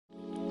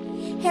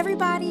Hey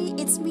everybody,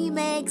 it's me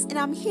Megs, and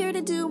I'm here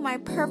to do my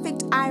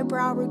perfect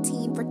eyebrow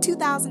routine for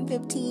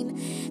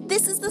 2015.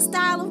 This is the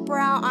style of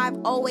brow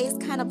I've always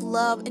kind of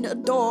loved and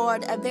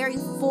adored, a very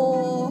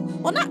full,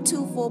 well not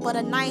too full, but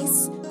a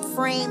nice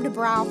framed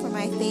brow for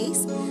my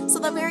face. So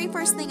the very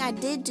first thing I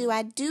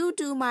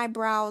do my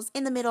brows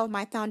in the middle of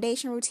my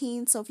foundation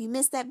routine, so if you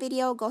missed that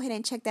video, go ahead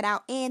and check that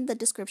out in the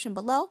description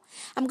below.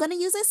 I'm going to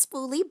use a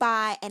spoolie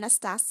by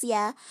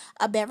Anastasia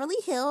Beverly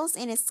Hills,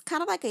 and it's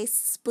kind of like a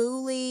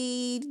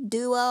spoolie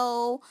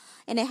duo,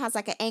 and it has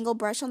like an angle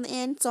brush on the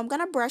end. So I'm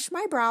going to brush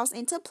my brows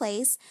into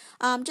place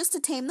just to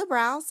tame the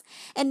brows.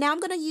 And now I'm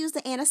going to use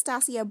the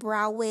Anastasia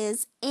Brow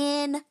Wiz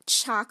in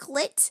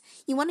chocolate.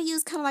 You want to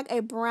use kind of like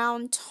a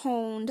brown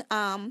toned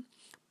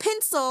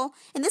pencil,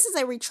 and this is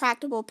a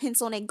retractable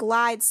pencil, and it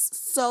glides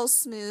so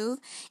smooth.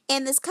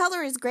 And this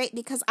color is great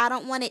because I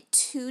don't want it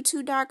too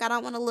dark. I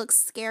don't want to look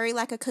scary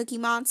like a Cookie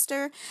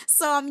Monster,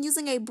 so I'm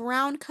using a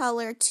brown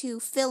color to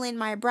fill in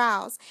my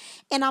brows.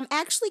 And I'm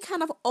actually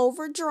kind of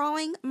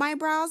overdrawing my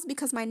brows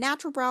because my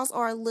natural brows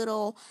are a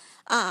little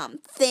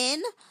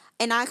thin,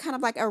 and I kind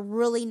of like a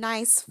really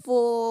nice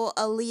full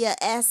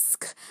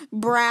Aaliyah-esque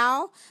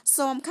brow.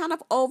 So I'm kind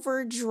of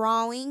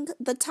overdrawing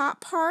the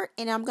top part,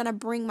 and I'm going to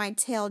bring my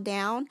tail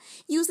down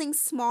using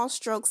small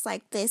strokes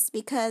like this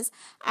because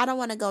I don't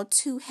want to go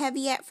too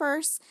heavy at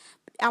first.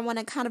 I want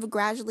to kind of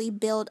gradually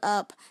build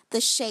up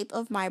the shape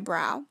of my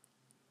brow.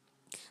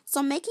 So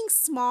I'm making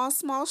small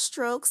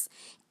strokes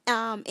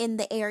in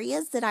the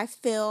areas that I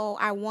feel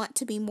I want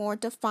to be more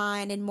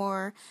defined and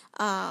more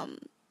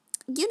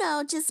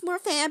just more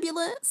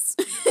fabulous.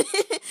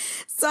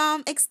 So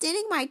I'm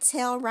extending my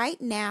tail right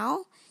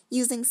now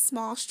using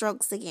small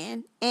strokes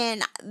again.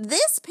 And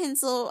this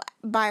pencil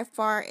by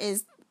far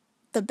is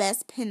the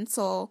best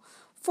pencil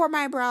for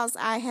my brows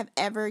I have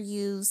ever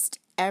used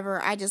ever.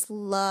 I just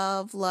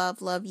love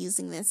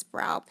using this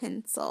brow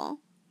pencil,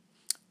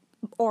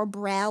 or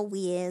brow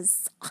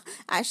wiz,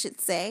 I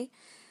should say.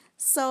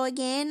 So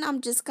again, I'm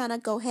just going to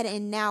go ahead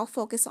and now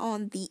focus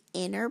on the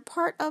inner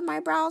part of my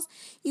brows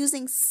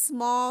using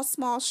small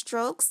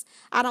strokes.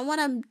 I don't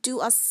want to do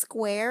a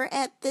square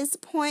at this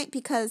point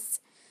because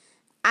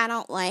I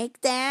don't like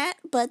that,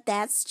 but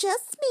that's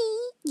just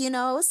me.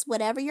 It's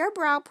whatever your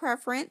brow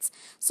preference.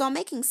 So I'm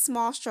making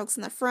small strokes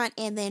in the front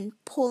and then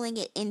pulling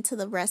it into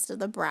the rest of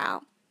the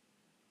brow.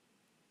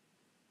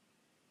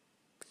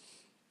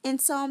 And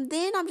so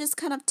then I'm just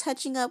kind of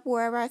touching up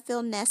wherever I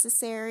feel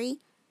necessary.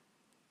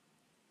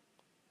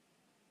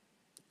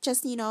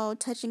 Just,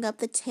 touching up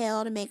the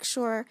tail to make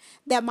sure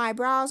that my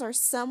brows are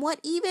somewhat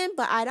even,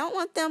 but I don't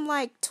want them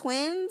like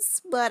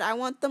twins, but I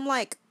want them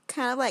like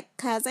kind of like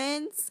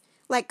cousins,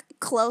 like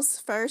close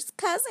first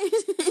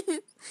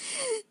cousins.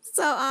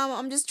 So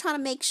I'm just trying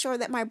to make sure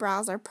that my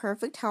brows are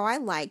perfect how I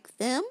like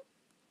them,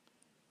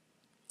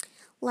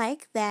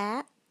 like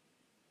that.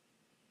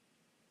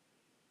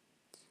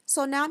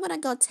 So now I'm going to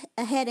go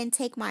ahead and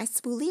take my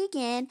spoolie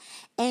again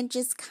and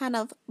just kind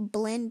of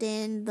blend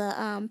in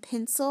the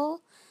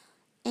pencil.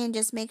 And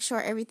just make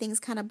sure everything's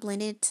kind of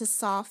blended to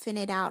soften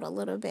it out a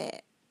little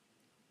bit.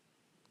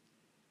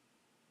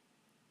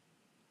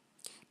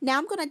 Now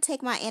I'm going to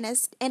take my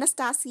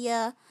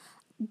Anastasia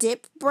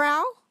Dip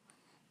Brow.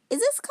 Is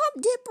this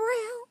called Dip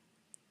Brow?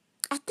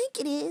 I think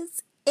it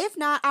is. If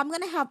not, I'm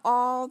going to have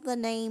all the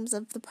names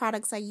of the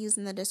products I use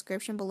in the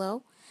description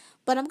below.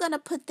 But I'm going to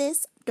put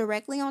this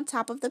directly on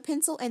top of the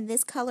pencil, and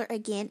this color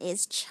again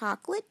is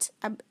chocolate.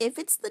 If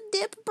it's the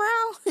Dip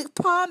Brow,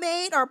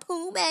 Pomade or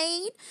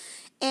Pomade.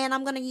 And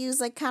I'm going to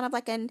use like kind of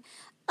like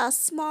a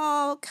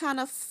small kind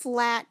of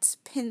flat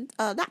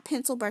not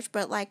pencil brush,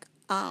 but like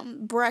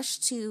brush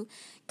to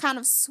kind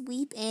of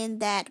sweep in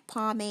that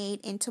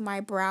pomade into my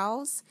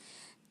brows.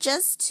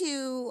 Just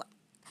to,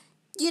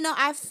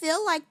 I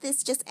feel like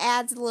this just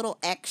adds a little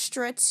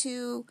extra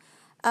to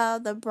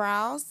the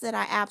brows that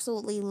I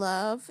absolutely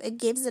love. It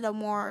gives it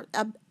more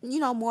of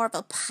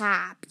a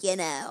pop,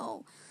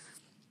 So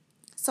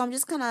I'm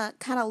just going to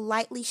kind of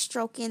lightly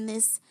stroke in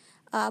this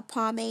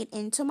pomade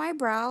into my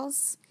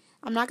brows.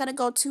 I'm not going to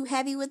go too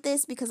heavy with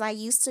this because I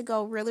used to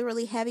go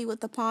really heavy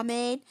with the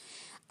pomade,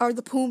 or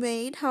the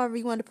pomade, however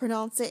you want to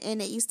pronounce it,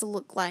 and it used to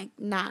look like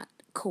not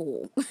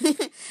cool.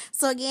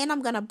 So again,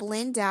 I'm going to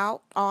blend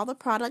out all the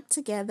product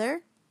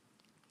together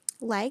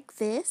like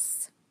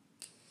this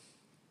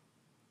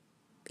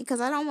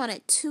because I don't want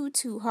it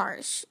too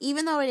harsh,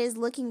 even though it is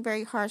looking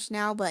very harsh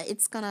now, but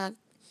it's going to,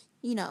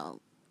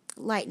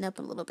 lighten up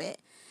a little bit.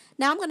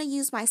 Now I'm going to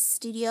use my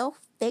Studio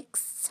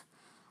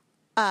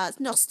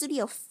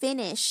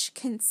Finish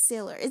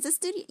concealer. It's a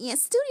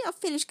Studio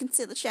Finish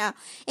concealer, child,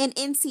 in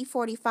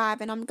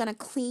NC45, and I'm going to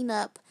clean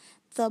up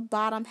the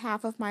bottom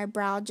half of my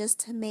brow just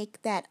to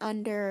make that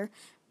under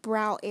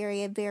brow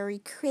area very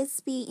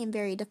crispy and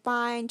very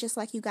defined, just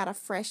like you got a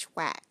fresh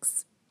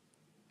wax.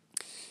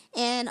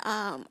 And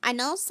I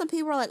know some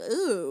people are like,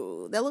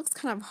 ooh, that looks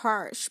kind of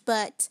harsh,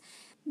 but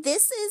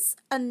this is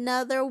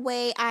another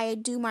way I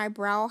do my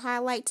brow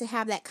highlight to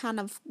have that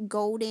kind of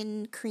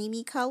golden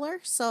creamy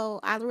color. So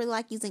I really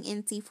like using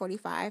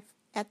NC45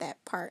 at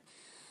that part.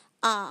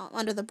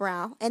 under the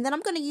brow. And then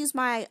I'm going to use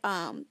my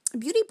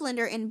beauty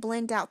blender and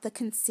blend out the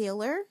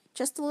concealer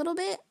just a little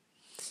bit.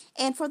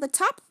 And for the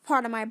top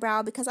part of my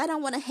brow, because I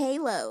don't want a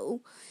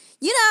halo,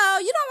 you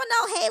don't want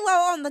no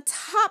halo on the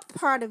top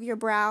part of your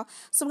brow.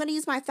 So I'm going to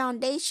use my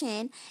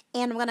foundation,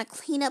 and I'm going to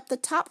clean up the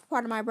top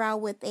part of my brow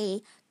with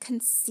a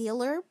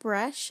concealer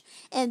brush.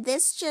 And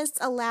this just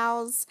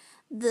allows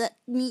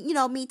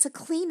me to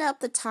clean up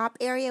the top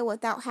area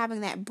without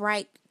having that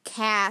bright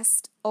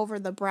cast over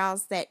the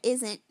brows that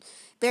isn't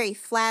very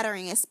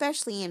flattering,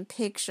 especially in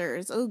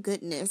pictures. Oh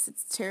goodness,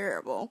 it's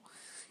terrible.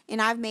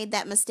 And I've made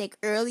that mistake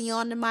early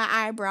on in my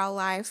eyebrow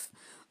life.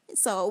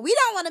 So we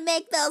don't want to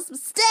make those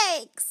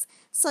mistakes.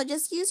 So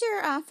just use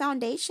your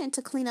foundation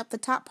to clean up the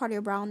top part of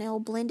your brow, and it'll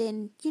blend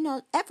in,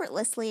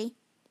 effortlessly.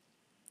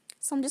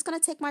 So I'm just going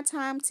to take my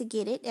time to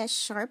get it as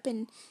sharp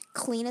and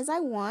clean as I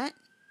want.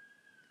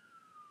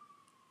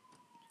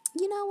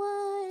 You know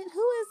what?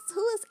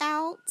 Who is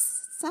out?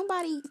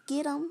 Somebody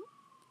get them.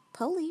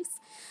 Police.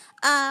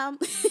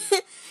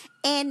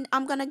 And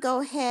I'm going to go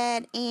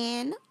ahead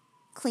and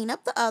clean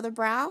up the other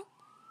brow.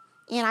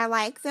 And I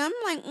like them.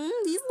 Like,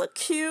 these look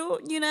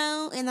cute,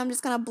 And I'm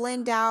just going to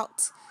blend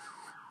out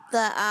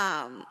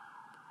the,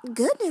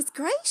 goodness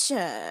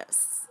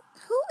gracious.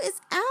 Who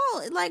is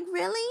out? Like,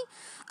 really?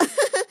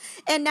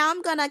 And now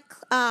I'm going to,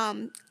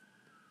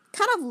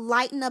 kind of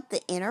lighten up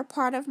the inner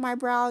part of my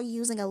brow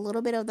using a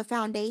little bit of the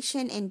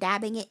foundation and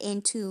dabbing it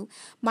into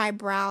my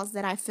brows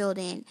that I filled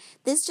in.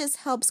 This just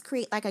helps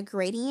create like a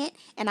gradient,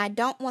 and I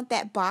don't want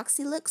that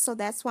boxy look, so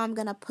that's why I'm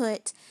going to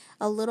put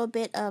a little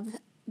bit of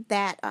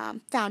that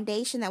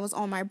foundation that was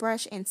on my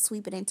brush and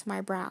sweep it into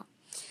my brow.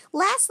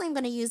 Lastly, I'm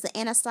going to use the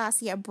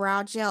Anastasia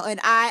brow gel, and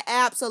I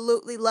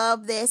absolutely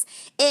love this.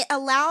 It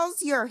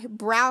allows your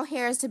brow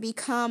hairs to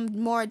become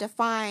more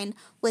defined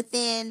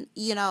within,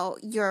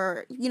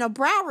 your,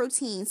 brow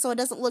routine, so it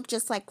doesn't look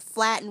just like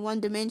flat and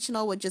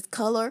one-dimensional with just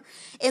color.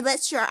 It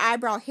lets your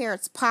eyebrow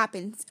hairs pop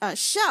and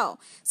show.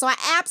 So I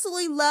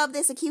absolutely love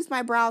this. It keeps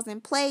my brows in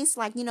place.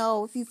 Like,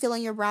 if you feel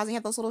in your brows and you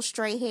have those little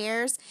stray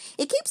hairs,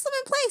 it keeps them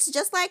in place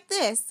just like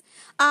this.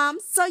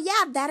 So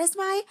yeah, that is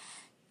my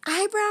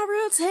eyebrow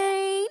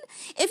routine.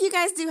 If you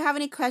guys do have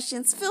any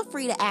questions, feel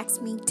free to ask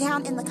me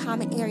down in the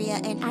comment area,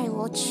 and I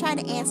will try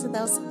to answer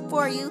those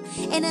for you.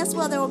 And as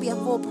well, there will be a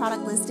full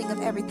product listing of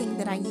everything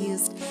that I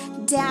used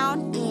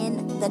down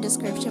in the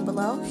description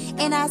below.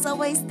 And as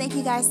always, thank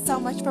you guys so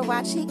much for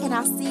watching, and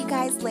I'll see you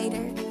guys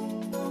later.